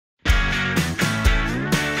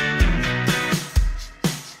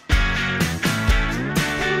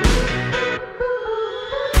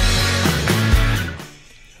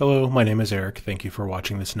Hello, my name is Eric. Thank you for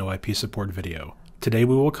watching this No IP support video. Today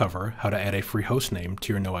we will cover how to add a free hostname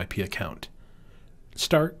to your No IP account.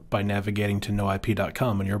 Start by navigating to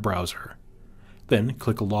noip.com in your browser. Then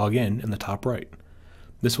click Login in the top right.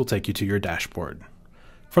 This will take you to your dashboard.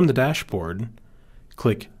 From the dashboard,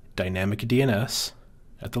 click Dynamic DNS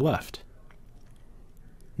at the left.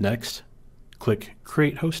 Next, click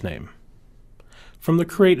Create Hostname. From the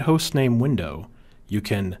Create Hostname window, you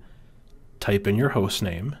can type in your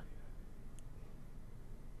hostname.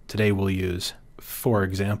 Today we'll use, for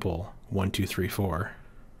example, 1234.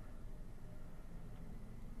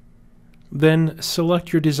 Then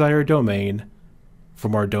select your desired domain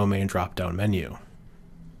from our domain drop-down menu.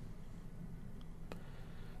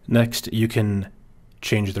 Next, you can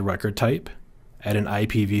change the record type, add an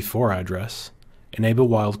IPv4 address, enable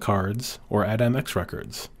wildcards, or add MX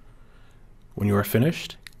records. When you are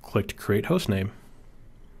finished, click Create Hostname.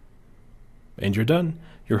 And you're done.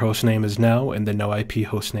 Your hostname is now in the No IP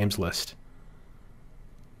hostnames list.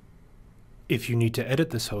 If you need to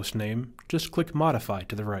edit this hostname, just click Modify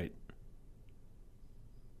to the right.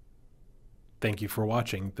 Thank you for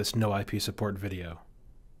watching this No IP support video.